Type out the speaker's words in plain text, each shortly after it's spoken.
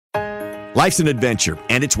Life's an adventure,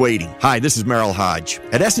 and it's waiting. Hi, this is Merrill Hodge.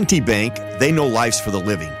 At S&T Bank, they know life's for the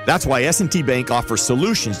living. That's why S&T Bank offers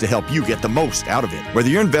solutions to help you get the most out of it. Whether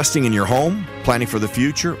you're investing in your home, planning for the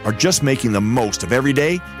future, or just making the most of every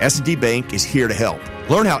day, S&T Bank is here to help.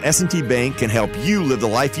 Learn how S&T Bank can help you live the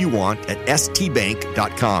life you want at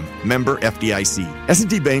stbank.com. Member FDIC.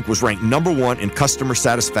 S&T Bank was ranked #1 in customer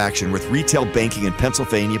satisfaction with retail banking in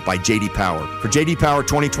Pennsylvania by J.D. Power. For J.D. Power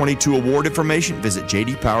 2022 award information, visit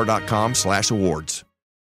jdpower.com/awards.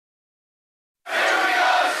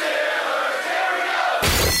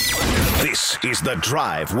 This is The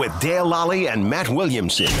Drive with Dale Lally and Matt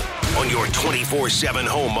Williamson on your 24/7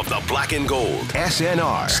 home of the black and gold.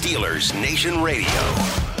 SNR, Steelers Nation Radio.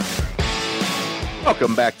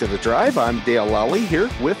 Welcome back to The Drive. I'm Dale Lally here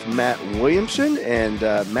with Matt Williamson. And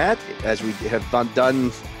Matt, as we have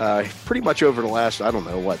done pretty much over the last,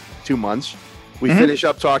 2 months, we finish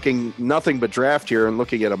up talking nothing but draft here and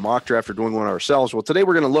looking at a mock draft or doing one ourselves. Well, today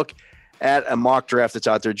we're going to look at a mock draft that's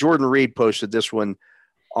out there. Jordan Reed posted this one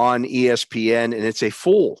on ESPN, and it's a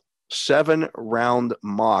full 7-round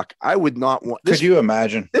mock. I would not want this. Could you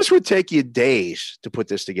imagine? This would take you days to put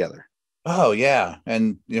this together. Oh yeah.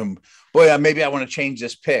 And maybe I want to change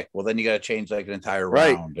this pick. Well, then you got to change like an entire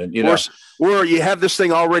round. And or you have this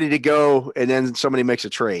thing all ready to go and then somebody makes a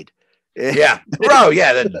trade. Yeah. Oh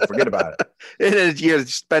yeah. Then forget about it. And then you're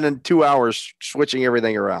spending 2 hours switching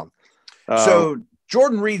everything around. So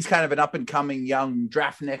Jordan Reed's kind of an up-and-coming young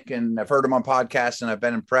draftnik, and I've heard him on podcasts, and I've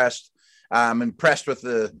been impressed. I'm impressed with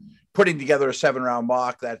the putting together a 7-round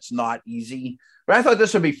mock. That's not easy. But I thought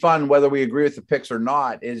this would be fun, whether we agree with the picks or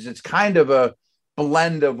not, it's kind of a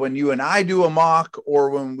blend of when you and I do a mock or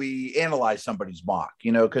when we analyze somebody's mock,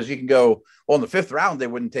 because you can go, well, in the 5th round, they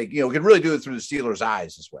wouldn't take, we could really do it through the Steelers'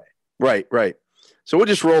 eyes this way. Right. So we'll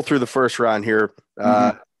just roll through the first round here.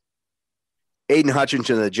 Aiden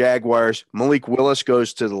Hutchinson of the Jaguars. Malik Willis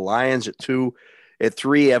goes to the Lions at 2. At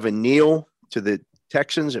 3, Evan Neal to the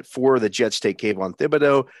Texans. At 4, the Jets take Kayvon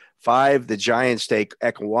Thibodeau. 5, the Giants take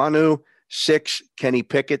Ekwonu. 6, Kenny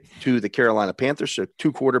Pickett to the Carolina Panthers. So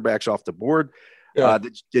 2 quarterbacks off the board. Yeah.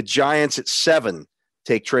 The Giants at 7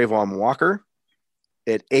 take Trayvon Walker.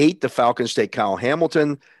 At 8, the Falcons take Kyle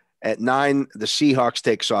Hamilton. At 9, the Seahawks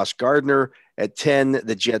take Sauce Gardner. At 10,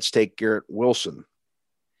 the Jets take Garrett Wilson.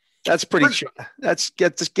 That's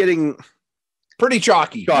getting pretty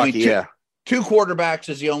chalky. Yeah. 2 quarterbacks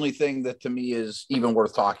is the only thing that to me is even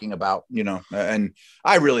worth talking about, and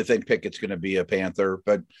I really think Pickett's going to be a Panther,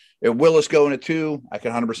 but if Willis going at 2, I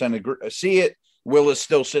can 100% agree, see it. Willis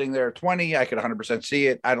still sitting there at 20. I can 100% see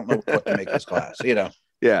it. I don't know what to make this class,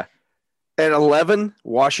 Yeah. At 11,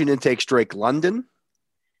 Washington takes Drake London,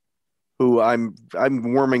 who I'm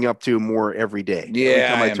warming up to more every day.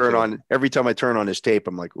 Yeah. Every time I turn on his tape,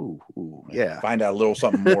 I'm like, ooh, yeah. Find out a little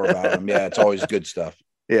something more about him. Yeah, it's always good stuff.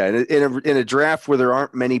 Yeah, in a draft where there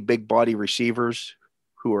aren't many big body receivers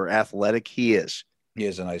who are athletic, he is. He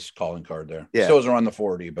has a nice calling card there. Yeah. Still is around the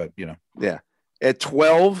 40, but Yeah. At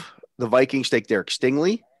 12, the Vikings take Derek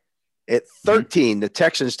Stingley. At 13, the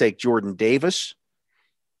Texans take Jordan Davis.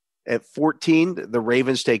 At 14, the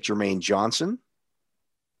Ravens take Jermaine Johnson.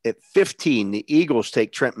 At 15, the Eagles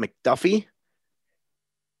take Trent McDuffie.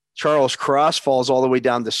 Charles Cross falls all the way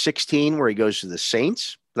down to 16, where he goes to the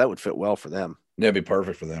Saints. That would fit well for them. That'd be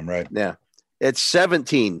perfect for them, right? Yeah. At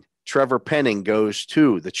 17, Trevor Penning goes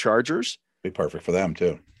to the Chargers. Be perfect for them,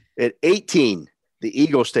 too. At 18, the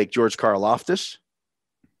Eagles take George Karlaftis.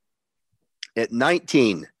 At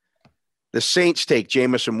 19, the Saints take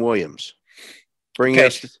Jameson Williams.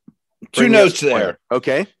 Two notes there.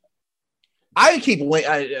 Okay.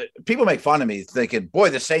 People make fun of me thinking, boy,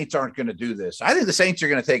 the Saints aren't going to do this. I think the Saints are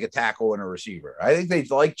going to take a tackle and a receiver. I think they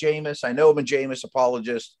like Jameis. I know I'm a Jameis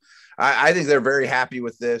apologist. I think they're very happy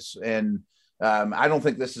with this. And I don't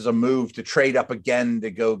think this is a move to trade up again to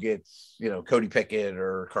go get, Cody Pickett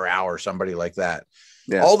or Corral or somebody like that.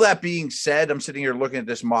 Yeah. All that being said, I'm sitting here looking at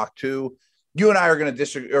this mock too. You and I are going to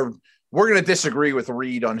disagree, or we're going to disagree with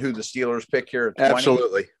Reed on who the Steelers pick here at 20.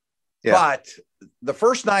 Absolutely. Yeah. But the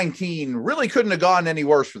first 19 really couldn't have gone any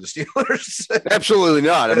worse for the Steelers. Absolutely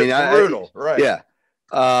not. I mean, brutal, right? Yeah.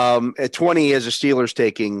 At 20, he has the Steelers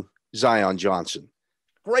taking Zion Johnson.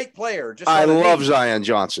 Great player. I love Zion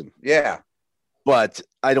Johnson. Yeah. But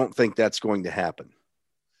I don't think that's going to happen.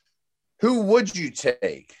 Who would you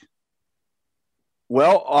take?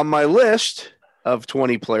 Well, on my list of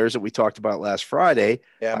 20 players that we talked about last Friday.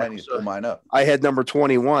 Yeah, I might need to pull mine up. I had number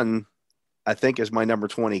 21, I think, as my number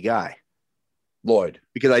 20 guy. Lloyd.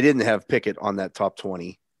 Because I didn't have Pickett on that top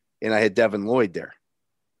 20, and I had Devin Lloyd there.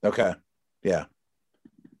 Okay. Yeah.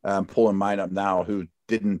 I'm pulling mine up now, who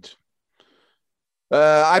didn't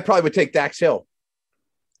I probably would take Dax Hill.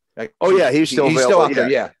 Oh yeah, he's still he's available. still out there.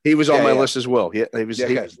 Yeah, he was on my list as well. Yeah, he was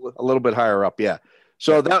a little bit higher up. Yeah,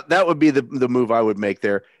 so that would be the move I would make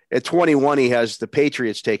there. At 21, he has the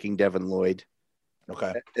Patriots taking Devin Lloyd.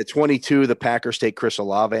 Okay. At 22, the Packers take Chris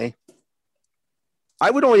Olave. I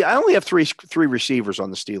only have three receivers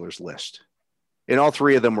on the Steelers list, and all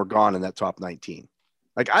three of them were gone in that top 19.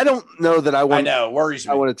 Like, I don't know that I want. I know, worries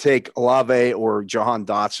me. I want to take Olave or Jahan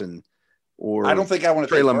Dotson, or I don't think I want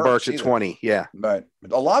to take Treylon Burks at 20. Yeah, but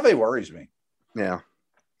Olave worries me. Yeah.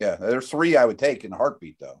 There's three I would take in a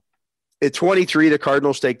heartbeat, though. At 23, the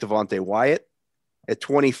Cardinals take Devontae Wyatt. At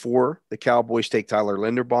 24, the Cowboys take Tyler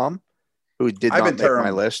Linderbaum, who did not make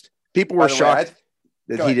my list. People were shocked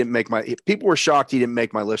that he didn't make my. People were shocked he didn't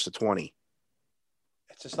make my list of 20.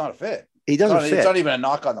 It's just not a fit. He doesn't fit. It's not even a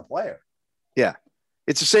knock on the player. Yeah,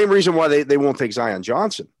 it's the same reason why they won't take Zion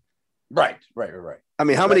Johnson. Right. I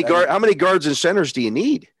mean, how many guards and centers do you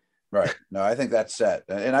need? Right. No, I think that's set,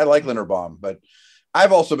 and I like Linderbaum, but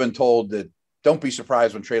I've also been told that don't be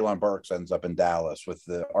surprised when Treylon Burks ends up in Dallas with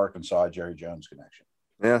the Arkansas Jerry Jones connection.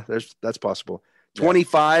 Yeah, that's possible.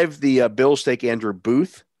 25, the Bills take Andrew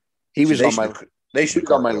Booth. He was on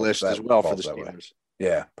my list as well for the Steelers.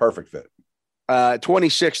 Yeah, perfect fit.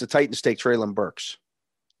 26, the Titans take Treylon Burks.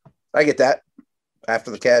 I get that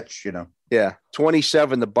after the catch, Yeah.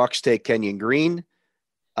 27, the Bucks take Kenyon Green.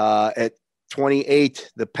 At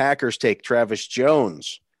 28, the Packers take Travis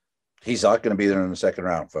Jones. He's not going to be there in the second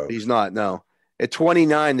round, folks. He's not, no. At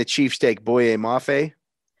 29, the Chiefs take Boye Mafe.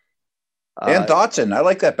 And Dotson. I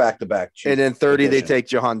like that back-to-back. And then 30, they take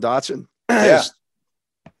Jahan Dotson. Yeah.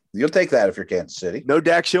 You'll take that if you're Kansas City. No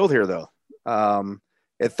Dax Hill here, though.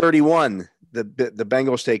 At 31, the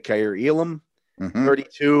Bengals take Kaiir Elam.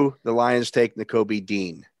 32, the Lions take Nakobe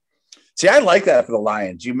Dean. See, I like that for the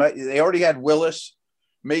Lions. They already had Willis.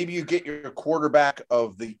 Maybe you get your quarterback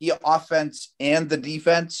of the offense and the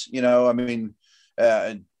defense.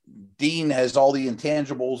 Dean has all the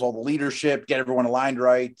intangibles, all the leadership, get everyone aligned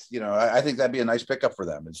right. I think that'd be a nice pickup for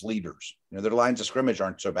them as leaders. Their lines of scrimmage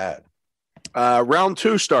aren't so bad. Round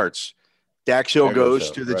 2 starts. Dax Hill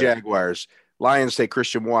goes to the Jaguars. Lions take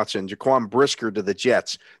Christian Watson. Jaquan Brisker to the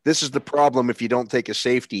Jets. This is the problem if you don't take a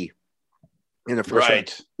safety in the first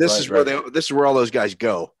round. This is where all those guys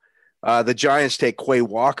go. The Giants take Quay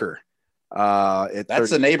Walker. That's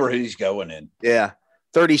the neighborhood he's going in. Yeah.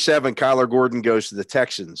 37, Kyler Gordon goes to the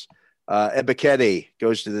Texans. Ebiketie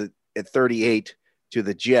goes at 38 to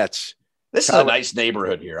the Jets. This is a nice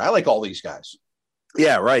neighborhood here. I like all these guys.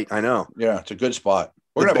 Yeah, right. I know. Yeah, it's a good spot.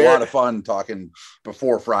 We're going to have a lot of fun talking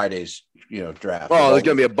before Friday's, draft. Oh, there's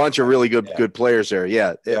going to be a bunch of really good players there.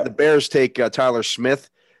 Yeah. The Bears take Tyler Smith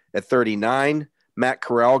at 39. Matt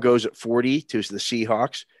Corral goes at 40 to the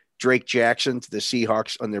Seahawks. Drake Jackson to the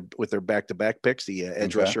Seahawks with their back-to-back picks, the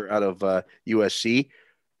edge rusher out of USC.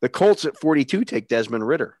 The Colts at 42 take Desmond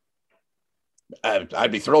Ridder.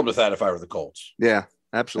 I'd be thrilled with that if I were the Colts. Yeah,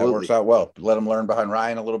 absolutely. That works out well. Let them learn behind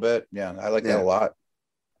Ryan a little bit. Yeah, I like that a lot.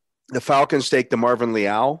 The Falcons take the Marvin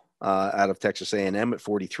Leal out of Texas A&M at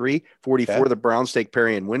 43. 44, the Browns take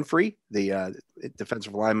Perrion Winfrey, the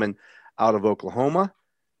defensive lineman out of Oklahoma.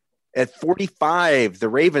 At 45, the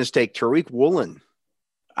Ravens take Tariq Woolen.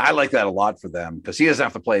 I like that a lot for them because he doesn't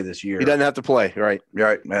have to play this year. He doesn't have to play, right?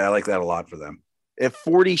 Right. I like that a lot for them. At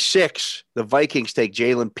 46, the Vikings take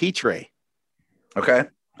Jalen Petre. Okay.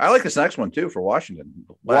 I like this next one, too, for Washington.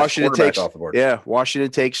 Washington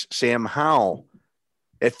takes Sam Howell.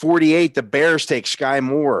 At 48, the Bears take Sky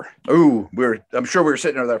Moore. Ooh, I'm sure we were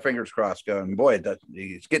sitting there with our fingers crossed going, boy,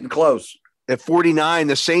 it's getting close. At 49,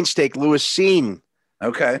 the Saints take Lewis Cine.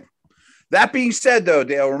 Okay. That being said, though,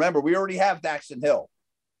 Dale, remember, we already have Daxton Hill.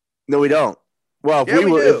 No, we don't. Well,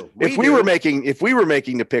 if we were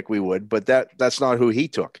making the pick, we would, but that's not who he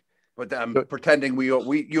took. But I'm pretending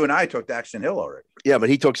you and I took Daxton Hill already. Yeah, but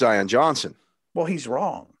he took Zion Johnson. Well, he's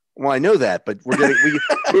wrong. Well, I know that, but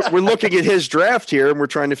we're looking at his draft here, and we're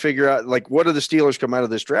trying to figure out what do the Steelers come out of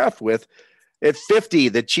this draft with. At 50,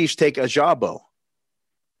 the Chiefs take Ajabo.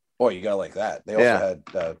 Boy, you got to like that. They also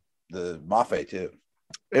had the Mafe too.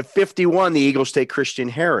 At 51, the Eagles take Christian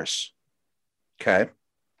Harris. Okay.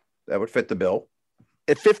 That would fit the bill.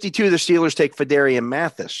 At 52, the Steelers take Fedarian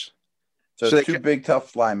Mathis. So two big,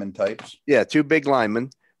 tough lineman types. Yeah, two big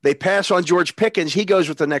linemen. They pass on George Pickens. He goes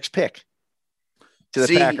with the next pick to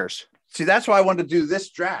the Packers. See, that's why I wanted to do this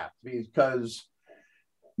draft because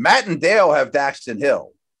Matt and Dale have Daxton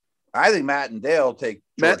Hill. I think Matt and Dale take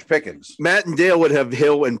George Pickens. Matt and Dale would have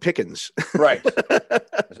Hill and Pickens. Right.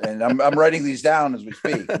 And I'm writing these down as we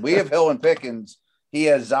speak. We have Hill and Pickens. He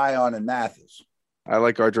has Zion and Mathis. I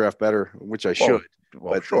like our draft better, which I should.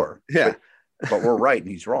 Well, sure. Yeah. but we're right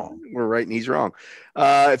and he's wrong. We're right and he's wrong.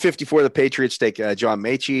 At 54, the Patriots take John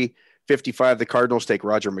Mechie. 55, the Cardinals take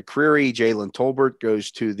Roger McCreary. Jalen Tolbert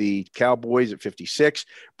goes to the Cowboys at 56.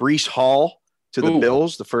 Breece Hall to the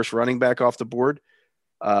Bills, the first running back off the board.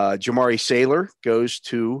 Jamari Saylor goes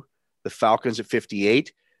to the Falcons at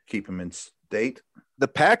 58. Keep him in state. The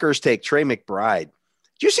Packers take Trey McBride.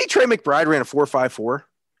 Did you see Trey McBride ran a 4.54?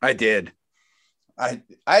 I did.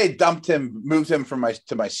 I dumped him, moved him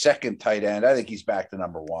to my second tight end. I think he's back to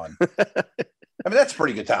number one. I mean, that's a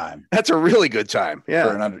pretty good time. That's a really good time.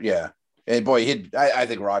 Yeah. Yeah. And boy, I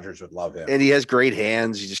think Rodgers would love him. And he has great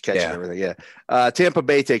hands. He just catches everything. Yeah. Tampa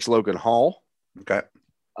Bay takes Logan Hall. Okay.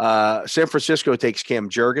 San Francisco takes Cam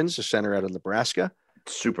Jurgens, the center out of Nebraska.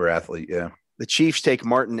 Super athlete. Yeah. The Chiefs take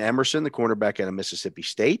Martin Emerson, the cornerback out of Mississippi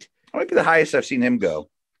State. Might be the highest I've seen him go.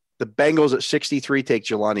 The Bengals at 63 take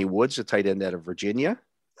Jelani Woods, the tight end out of Virginia.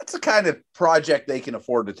 That's the kind of project they can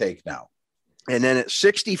afford to take now. And then at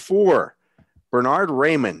 64, Bernard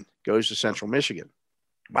Raymond goes to Central Michigan.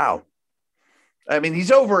 Wow. I mean,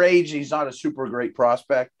 he's overage. He's not a super great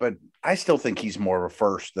prospect, but I still think he's more of a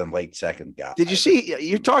first than late second guy. Did you see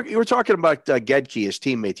you were talking about Gedke, his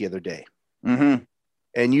teammate, the other day? Mm-hmm.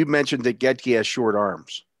 And you mentioned that Gedke has short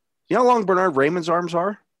arms. You know how long Bernard Raymond's arms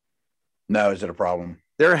are? No, is it a problem?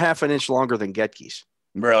 They're half an inch longer than Getke's.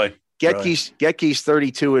 Really? Getke's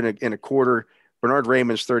 32 and a quarter. Bernard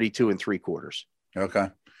Raymond's 32 and 3/4. Okay.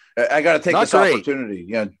 I got to take this great. opportunity.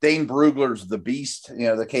 You know, Dane Brugler's The Beast,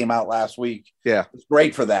 that came out last week. Yeah. It's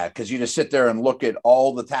great for that because you just sit there and look at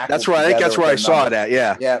all the tackles. That's right. I think that's where I saw it at.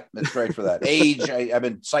 Yeah. Yeah. It's great for that. Age. I've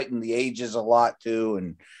been citing the ages a lot too.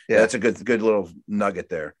 And that's a good little nugget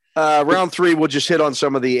there. Round 3, we'll just hit on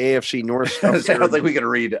some of the AFC North stuff. It sounds like we could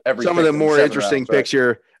read every. Some of the more interesting picks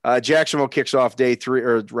right? here. Jacksonville kicks off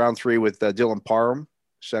round 3 with Dylan Parham,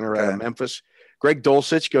 center out of Memphis. Greg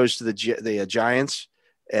Dulcich goes to the Giants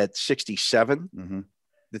at 67. Mm-hmm.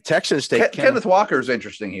 The Texans take Kenneth Walker is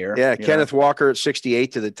interesting here. Yeah, Kenneth Walker at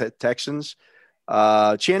 68 to the Texans.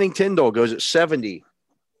 Channing Tindall goes at 70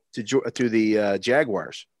 to the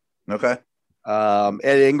Jaguars. Okay.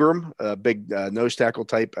 Ed Ingram, a big nose tackle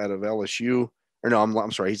type out of LSU. Or no,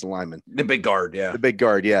 I'm sorry, he's the lineman. The big guard, yeah. The big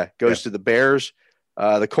guard, goes to the Bears.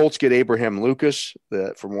 The Colts get Abraham Lucas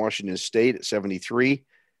from Washington State at 73.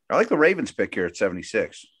 I like the Ravens pick here at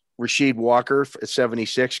 76. Rasheed Walker at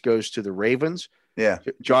 76 goes to the Ravens. Yeah.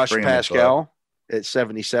 Josh Pascal at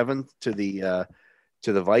 77 to the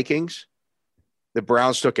Vikings. The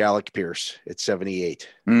Browns took Alec Pierce at 78.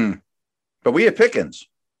 But we have Pickens.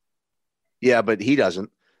 Yeah, but he doesn't.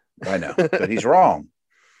 I know, but he's wrong.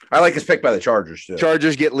 I like his pick by the Chargers too.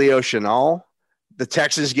 Chargers get Leo Chenal. The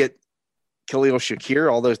Texans get Khalil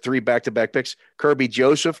Shakir. All those 3 back-to-back picks. Kirby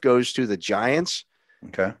Joseph goes to the Giants.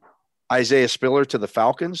 Okay. Isaiah Spiller to the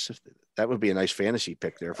Falcons. That would be a nice fantasy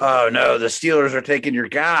pick there. Oh, no. The Steelers are taking your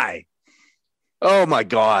guy. Oh, my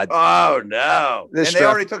God. Oh, no. They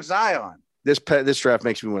already took Zion. This draft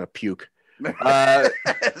makes me want to puke.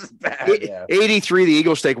 It's bad, 83, the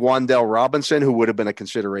Eagles take Wan'Dale Robinson, who would have been a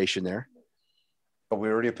consideration there. But we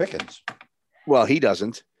already have Pickens. Well, he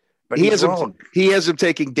doesn't. But he has him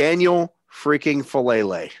taking Daniel freaking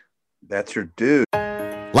Falele. That's your dude.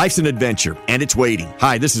 Life's an adventure, and it's waiting.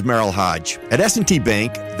 Hi, this is Merrill Hodge. At S&T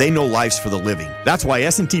Bank, they know life's for the living. That's why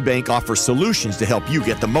S&T Bank offers solutions to help you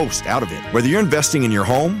get the most out of it. Whether you're investing in your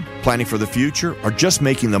home, planning for the future, or just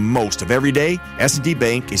making the most of every day, S&T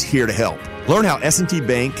Bank is here to help. Learn how S&T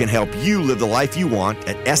Bank can help you live the life you want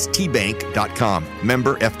at stbank.com.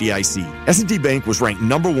 Member FDIC. S&T Bank was ranked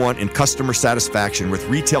 #1 in customer satisfaction with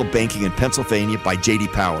retail banking in Pennsylvania by J.D.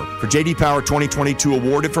 Power. For J.D. Power 2022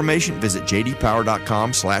 award information, visit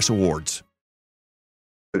jdpower.com/awards.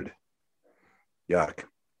 Yuck.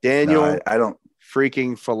 Daniel, I don't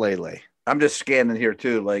freaking Falele. I'm just scanning here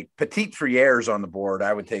too. Like Petit Friere's on the board.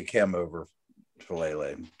 I would take him over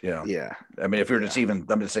Falele. Yeah. I mean, if you're just even,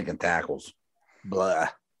 I'm just thinking tackles. Blah.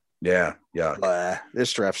 Yeah. Blah.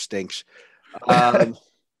 This draft stinks. I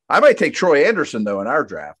might take Troy Anderson though in our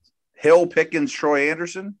draft. Hill, Pickens, Troy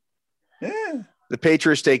Anderson. Yeah. The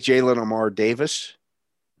Patriots take Jalen Amar Davis.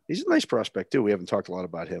 He's a nice prospect too. We haven't talked a lot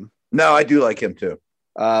about him. No, I do like him too.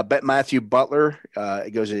 Bet Matthew Butler.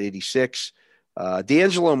 It goes at 86.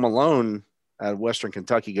 D'Angelo Malone out of Western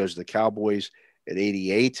Kentucky goes to the Cowboys at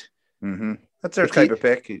 88. Mm-hmm. That's their type of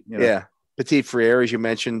pick. Yeah. Petit Frere, as you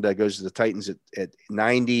mentioned, goes to the Titans at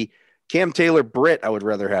 90. Cam Taylor Britt, I would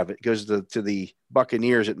rather have it. Goes to the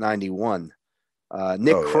Buccaneers at 91.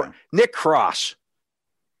 Nick Cross.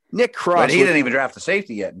 But he didn't even draft a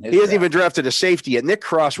safety yet. He hasn't even drafted a safety yet. Nick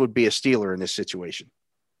Cross would be a Steeler in this situation.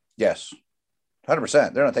 Yes.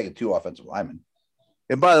 100%. They're not taking 2 offensive linemen.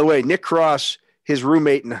 And by the way, Nick Cross, his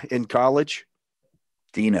roommate in college,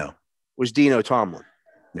 Dino. was Dino Tomlin.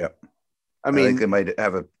 Yep. I mean, think they might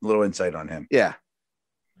have a little insight on him. Yeah.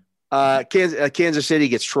 Kansas City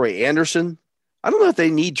gets Troy Anderson. I don't know if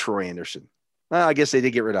they need Troy Anderson. Well, I guess they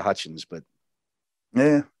did get rid of Hutchins, but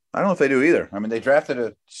yeah, I don't know if they do either. I mean, they drafted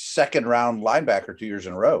a second-round linebacker 2 years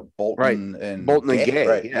in a row, Bolton and Gay.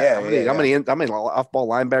 Right? Yeah. How many off-ball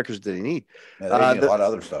linebackers did he need? Yeah, they need a lot of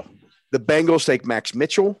other stuff. The Bengals take Max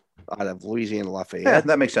Mitchell out of Louisiana Lafayette. Yeah,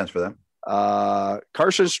 that makes sense for them.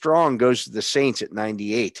 Carson Strong goes to the Saints at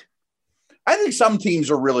 98. I think some teams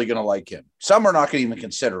are really going to like him. Some are not going to even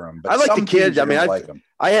consider him. But I like the kid. I mean, I like him.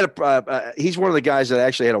 I had he's one of the guys that I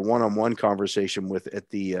actually had a one-on-one conversation with at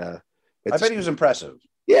the. I bet he was impressive.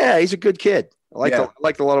 Yeah, he's a good kid. I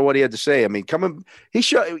liked a lot of what he had to say. I mean, coming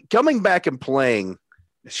back and playing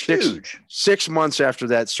huge. 6 months after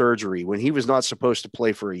that surgery when he was not supposed to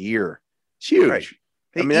play for a year. It's huge. Right.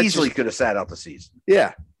 He easily could have sat out the season.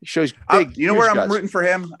 Yeah, it shows big. You know where I'm rooting for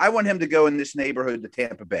him? I want him to go in this neighborhood to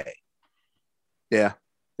Tampa Bay. Yeah.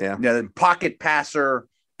 The pocket passer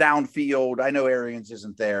downfield. I know Arians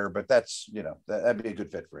isn't there, but that's that'd be a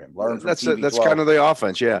good fit for him. That's kind of the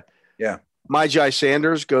offense. Yeah. Myjai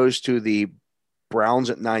Sanders goes to the Browns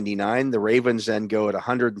at 99. The Ravens then go at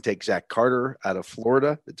 100 and take Zach Carter out of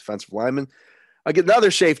Florida, the defensive lineman. I get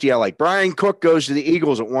another safety I like. Brian Cook goes to the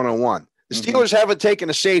Eagles at 101. The Steelers haven't taken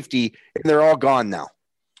a safety, and they're all gone now.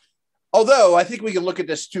 Although I think we can look at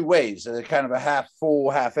this two ways, kind of a half full,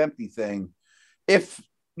 half empty thing. If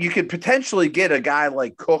you could potentially get a guy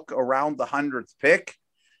like Cook around the 100th pick,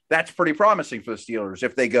 that's pretty promising for the Steelers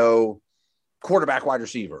if they go quarterback, wide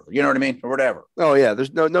receiver, you know what I mean? Or whatever. Oh, yeah,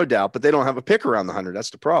 there's no doubt, but they don't have a pick around the 100. That's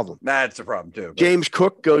the problem. That's the problem, too. James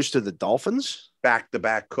Cook goes to the Dolphins.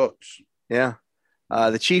 Back-to-back Cooks. Yeah.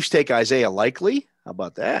 The Chiefs take Isaiah Likely. How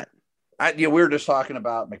about that? We were just talking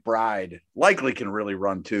about McBride. Likely can really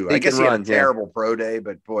run, too. I guess he had a terrible pro day,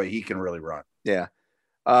 but, boy, he can really run. Yeah.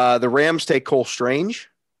 The Rams take Cole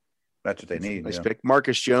Strange. That's what they need. Nice pick.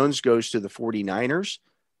 Marcus Jones goes to the 49ers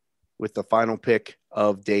with the final pick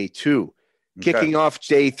of day 2. Okay. Kicking off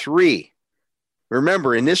day 3.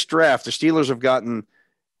 Remember, in this draft, the Steelers have gotten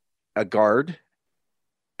a guard,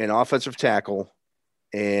 an offensive tackle,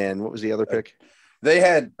 and what was the other pick? They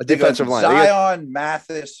had a defensive line. Zion,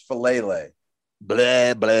 Mathis, Falele.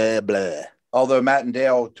 Blah, blah, blah. Although Matt and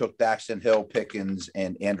Dale took Daxton Hill, Pickens,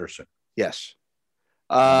 and Anderson. Yes.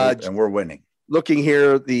 And we're winning. Looking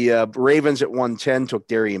here, the Ravens at 110 took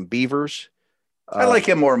Darian Beavers. I like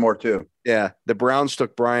him more and more, too. Yeah. The Browns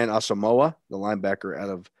took Brian Asamoah, the linebacker out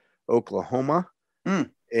of Oklahoma. And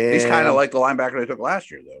he's kind of like the linebacker they took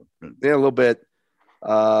last year, though. Yeah, a little bit.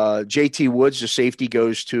 JT Woods, the safety,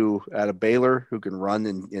 goes to out of Baylor, who can run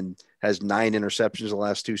and has 9 interceptions the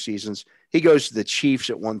last 2 seasons. He goes to the Chiefs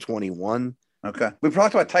at 121. Okay. We've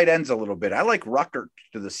talked about tight ends a little bit. I like Ruckert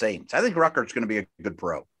to the Saints. I think Ruckert's going to be a good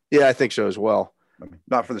pro. Yeah, I think so as well.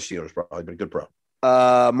 Not for the Steelers, probably, but a good pro.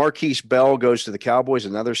 Marquise Bell goes to the Cowboys,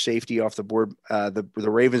 another safety off the board. The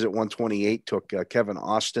Ravens at 128 took Kevin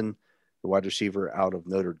Austin, the wide receiver out of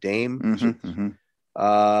Notre Dame.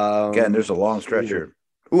 Again, there's a long stretch here.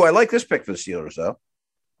 Ooh, I like this pick for the Steelers, though.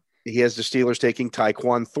 He has the Steelers taking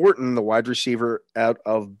Tyquan Thornton, the wide receiver out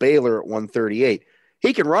of Baylor at 138.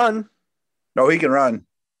 He can run. No, he can run.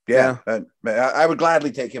 Yeah. I would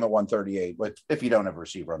gladly take him at 138 if you don't have a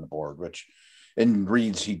receiver on the board, which in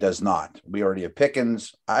Reeds he does not. We already have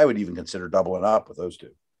Pickens. I would even consider doubling up with those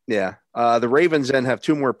two. Yeah. The Ravens then have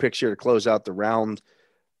 2 more picks here to close out the round.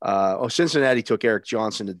 Cincinnati took Eric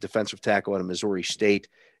Johnson, the defensive tackle out of Missouri State,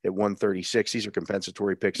 at 136. These are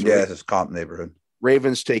compensatory picks. Yeah, it's comp neighborhood.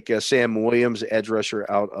 Ravens take Sam Williams, edge rusher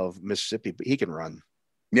out of Mississippi, but he can run.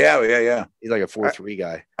 Yeah. He's like a 4-3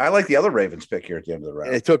 guy. I like the other Ravens pick here at the end of the round.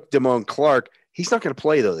 And they took Damone Clark. He's not going to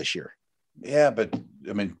play, though, this year. Yeah, but,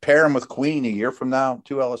 I mean, pair him with Queen a year from now.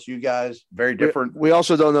 2 LSU guys, very different. We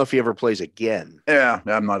also don't know if he ever plays again. Yeah,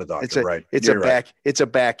 I'm not a doctor, right? It's a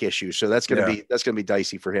back issue, so that's going to be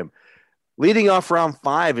dicey for him. Leading off round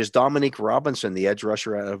 5 is Dominique Robinson, the edge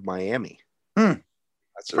rusher out of Miami.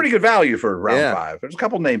 That's pretty good value for round 5. There's a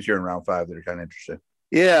couple names here in round 5 that are kind of interesting.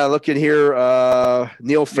 Yeah, looking here,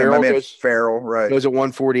 Neil Farrell goes at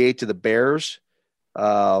 148 to the Bears.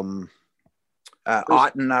 Otten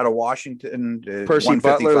out of Washington. Percy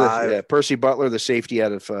Butler, the safety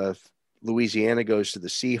out of Louisiana, goes to the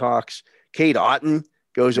Seahawks. Cade Otten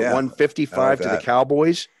goes at 155 to the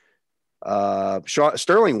Cowboys.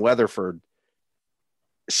 Sterling Weatherford,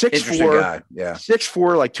 6'4",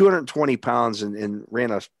 6'4", like 220 pounds, and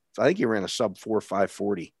ran a sub 4.5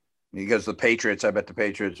 40. He goes to the Patriots. I bet the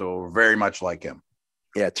Patriots will very much like him.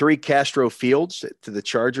 Yeah, Tariq Castro Fields to the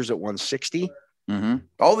Chargers at 160.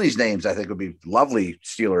 All these names, I think, would be lovely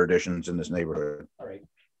Steeler additions in this neighborhood. All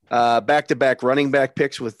right. Back-to-back running back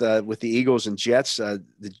picks with the Eagles and Jets. The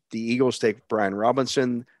Eagles take Brian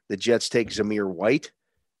Robinson. The Jets take Zamir White.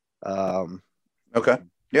 Okay.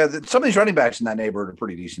 Yeah, some of these running backs in that neighborhood are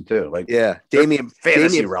pretty decent too. Like, yeah,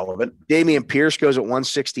 fantasy relevant. Damian Pierce goes at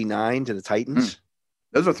 169 to the Titans.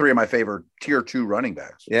 Those are three of my favorite tier 2 running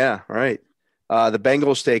backs. Yeah, right. The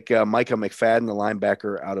Bengals take Micah McFadden, the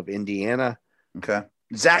linebacker out of Indiana. Okay.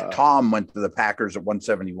 Zach Tom went to the Packers at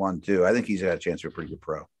 171 too. I think he's got a chance to be a pretty good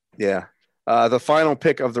pro. Yeah. The final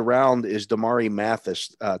pick of the round is Damari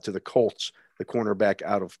Mathis to the Colts, the cornerback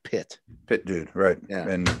out of Pitt. Pitt dude, right? Yeah.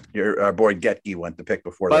 And our boy Getke went the pick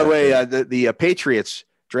before. By the way, the Patriots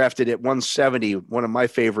drafted at 170. One of my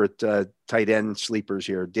favorite tight end sleepers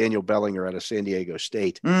here, Daniel Bellinger out of San Diego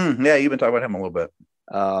State. Yeah, you've been talking about him a little bit.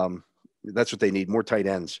 That's what they need, more tight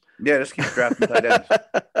ends. Yeah, just keep drafting tight ends.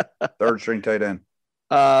 Third string tight end.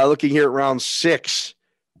 Looking here at round 6,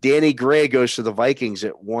 Danny Gray goes to the Vikings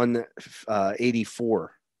at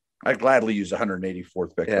 184. I'd gladly use the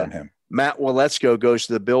 184th pick on him. Matt Waletzko goes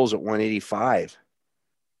to the Bills at 185.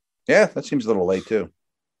 Yeah, that seems a little late too.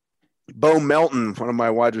 Bo Melton, one of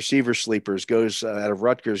my wide receiver sleepers, goes out of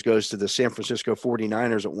Rutgers, goes to the San Francisco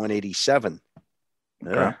 49ers at 187.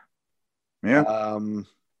 Okay. Yeah.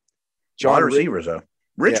 John receivers, though.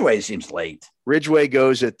 Ridgeway seems late. Ridgeway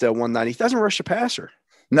goes at 190. He doesn't rush the passer.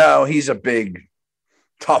 No, he's a big,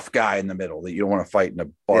 tough guy in the middle that you don't want to fight in a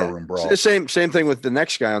barroom brawl. The same thing with the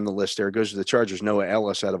next guy on the list there. Goes to the Chargers, Noah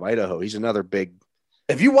Ellis out of Idaho. He's another big.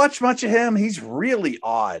 If you watch much of him, he's really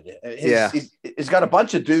odd. He's got a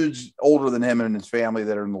bunch of dudes older than him and his family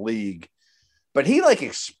that are in the league. But he like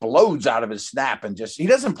explodes out of his snap and he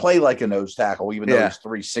doesn't play like a nose tackle, even though he's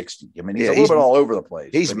 360. I mean, he's a little bit all over the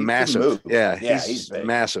place. He's massive. He's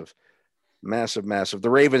massive. Massive. The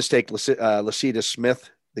Ravens take Lacita Smith,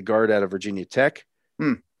 the guard out of Virginia Tech.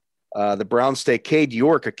 The Browns take Cade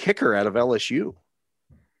York, a kicker out of LSU.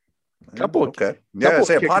 Okay. Yeah, I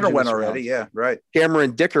say a punter went already. Yeah, right.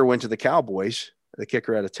 Cameron Dicker went to the Cowboys, the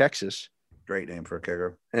kicker out of Texas. Great name for a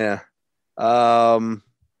kicker. Yeah.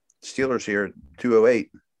 Steelers here at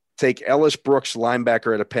 208. Take Ellis Brooks,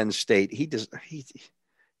 linebacker out of Penn State. He's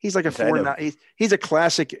like a 4.9. He's a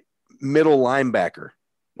classic middle linebacker.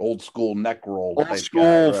 Old school neck roll. Old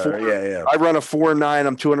school. Yeah. I run a 4.9.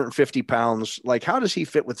 I'm 250 pounds. Like, how does he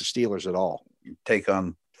fit with the Steelers at all? Take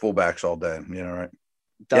on fullbacks all day. You know, right?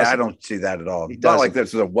 I don't see that at all. Not like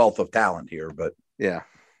there's a wealth of talent here, but yeah,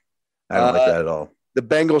 I don't like that at all. The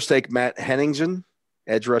Bengals take Matt Henningsen,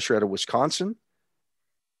 edge rusher out of Wisconsin.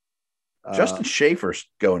 Justin Schaefer's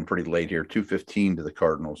going pretty late here, 215 to the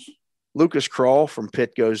Cardinals. Lucas Krull from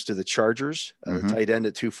Pitt goes to the Chargers, the tight end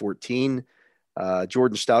at 214.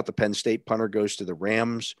 Jordan Stout, the Penn State punter, goes to the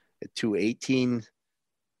Rams at 218.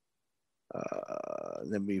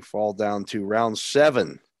 Then we fall down to round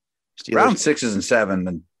 7. Round 6s and 7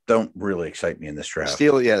 and don't really excite me in this draft. The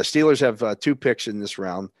Steelers have 2 picks in this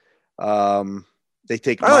round. They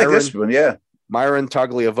take like this one, yeah. Myron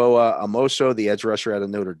Tagliavoa Amoso, the edge rusher out of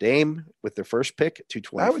Notre Dame, with their first pick,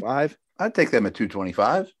 225. I'd take them at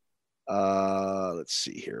 225. Let's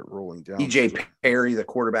see here, rolling down. EJ Perry, the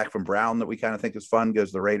quarterback from Brown that we kind of think is fun, goes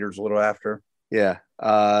to the Raiders a little after. Yeah.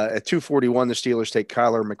 At 241, the Steelers take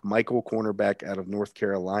Kyler McMichael, cornerback out of North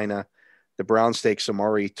Carolina. The Browns take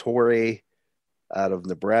Samori Toure out of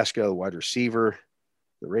Nebraska, the wide receiver.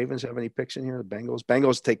 The Ravens have any picks in here? The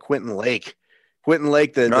Bengals take Quentin Lake. Quentin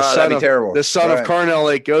Lake, the son of Carnell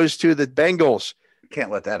Lake, goes to the Bengals. Can't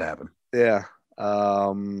let that happen. Yeah.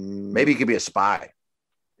 Maybe he could be a spy.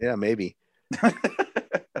 Yeah, maybe.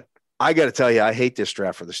 I got to tell you, I hate this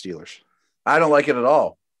draft for the Steelers. I don't like it at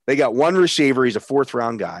all. They got one receiver. He's a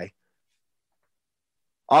 4th-round guy.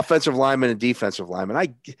 Offensive lineman and defensive lineman.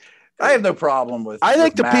 I have no problem with. I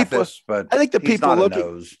think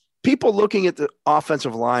people looking at the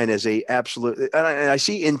offensive line as a absolute, and I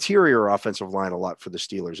see interior offensive line a lot for the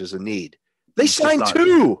Steelers as a need. They signed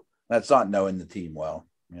 2. That's not knowing the team well,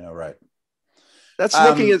 right? That's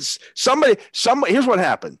looking at somebody. Here's what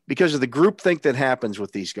happened because of the groupthink that happens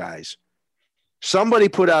with these guys. Somebody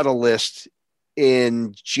put out a list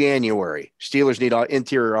in January. Steelers need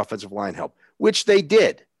interior offensive line help, which they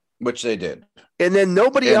did. And then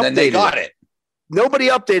nobody updated. Then they got it. Nobody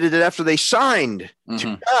updated it after they signed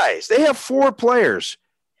 2 guys. They have 4 players.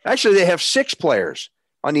 Actually, they have 6 players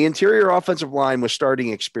on the interior offensive line with starting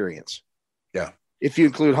experience. Yeah. If you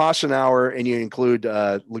include Hassenauer and you include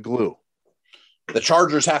Leglue. The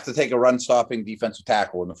Chargers have to take a run-stopping defensive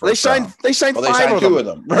tackle in the first round. They signed well, five two of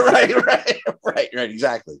them. right,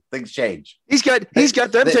 exactly. Things change. He's got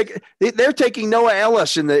them they're taking Noah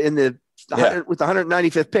Ellis with the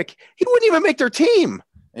 195th pick. He wouldn't even make their team.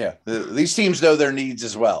 Yeah, these teams know their needs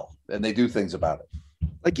as well, and they do things about it.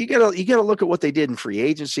 Like you gotta look at what they did in free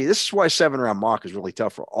agency. This is why 7-round mock is really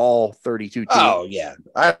tough for all 32 teams. Oh yeah,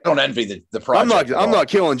 I don't envy the project. I'm not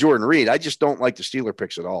killing Jordan Reed. I just don't like the Steeler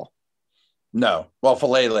picks at all. No, well,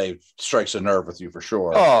 Falele strikes a nerve with you for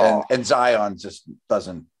sure. Oh. And Zion just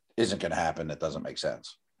isn't going to happen. It doesn't make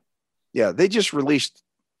sense. Yeah, they just released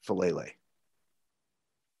Falele.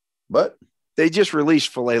 But they just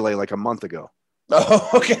released Falele like a month ago. Oh,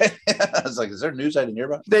 okay. I was like, is there news I didn't hear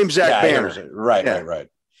about? Name's Zach Banner. Right.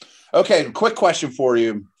 Okay, quick question for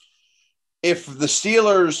you. If the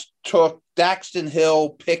Steelers took Daxton Hill,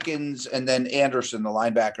 Pickens, and then Anderson, the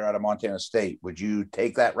linebacker out of Montana State, would you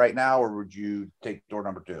take that right now, or would you take door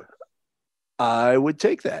number 2? I would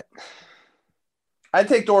take that. I'd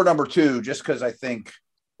take door number 2 just because I think,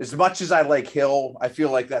 as much as I like Hill, I feel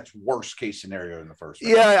like that's worst case scenario in the first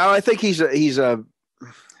round. Yeah, I think he's worth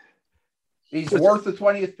the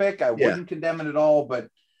 20th pick. I wouldn't condemn it at all, but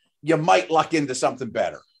you might luck into something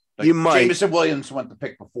better. Like you might. Jameson Williams went the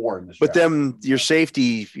pick before in this but draft. then your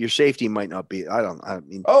safety might not be.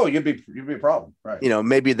 You'd be a problem, right?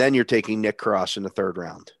 Maybe then you're taking Nick Cross in the 3rd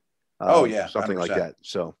round. Something 100%. Like that.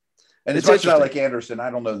 So, and as much as I like Anderson,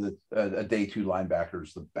 I don't know that a day 2 linebacker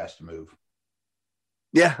is the best move.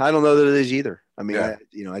 Yeah, I don't know that it is either. I mean,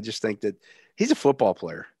 I just think that he's a football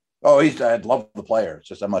player. Oh, I'd love the player. It's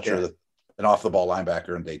just I'm not sure that an off the ball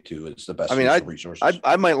linebacker in day 2 is the best. I mean, resources.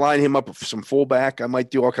 I might line him up with some fullback. I might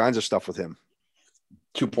do all kinds of stuff with him.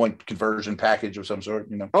 2-point conversion package of some sort,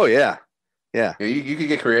 Oh yeah. You could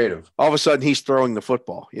get creative. All of a sudden, he's throwing the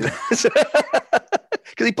football, because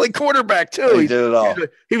he played quarterback too. He did it all.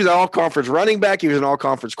 He was an all-conference running back. He was an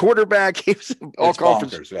all-conference quarterback. He was an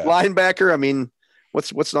all-conference linebacker. I mean,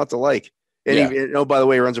 what's not to like? And by the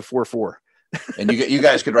way, he runs a 4.4. And you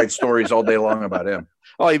guys could write stories all day long about him.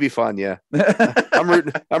 Oh, he'd be fun. Yeah. I'm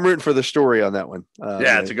rooting for the story on that one.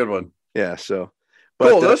 It's a good one. Yeah. So,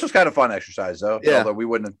 cool. This was kind of fun exercise though. Yeah.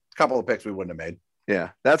 Although a couple of picks we wouldn't have made. Yeah.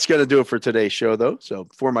 That's going to do it for today's show though. So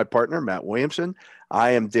for my partner, Matt Williamson,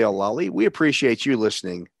 I am Dale Lally. We appreciate you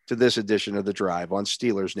listening to this edition of The Drive on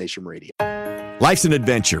Steelers Nation Radio. Life's an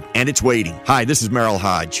adventure, and it's waiting. Hi, this is Merrill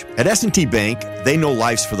Hodge. At S&T Bank, they know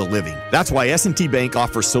life's for the living. That's why S&T Bank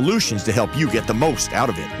offers solutions to help you get the most out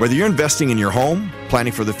of it. Whether you're investing in your home,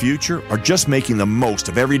 planning for the future, or just making the most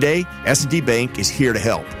of every day, S&T Bank is here to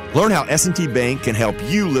help. Learn how S&T Bank can help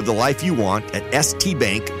you live the life you want at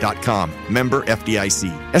stbank.com. Member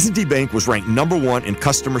FDIC. S&T Bank was ranked number 1 in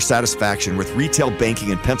customer satisfaction with retail banking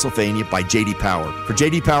in Pennsylvania by J.D. Power. For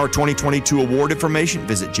J.D. Power 2022 award information,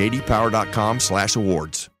 visit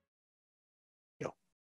jdpower.com/awards.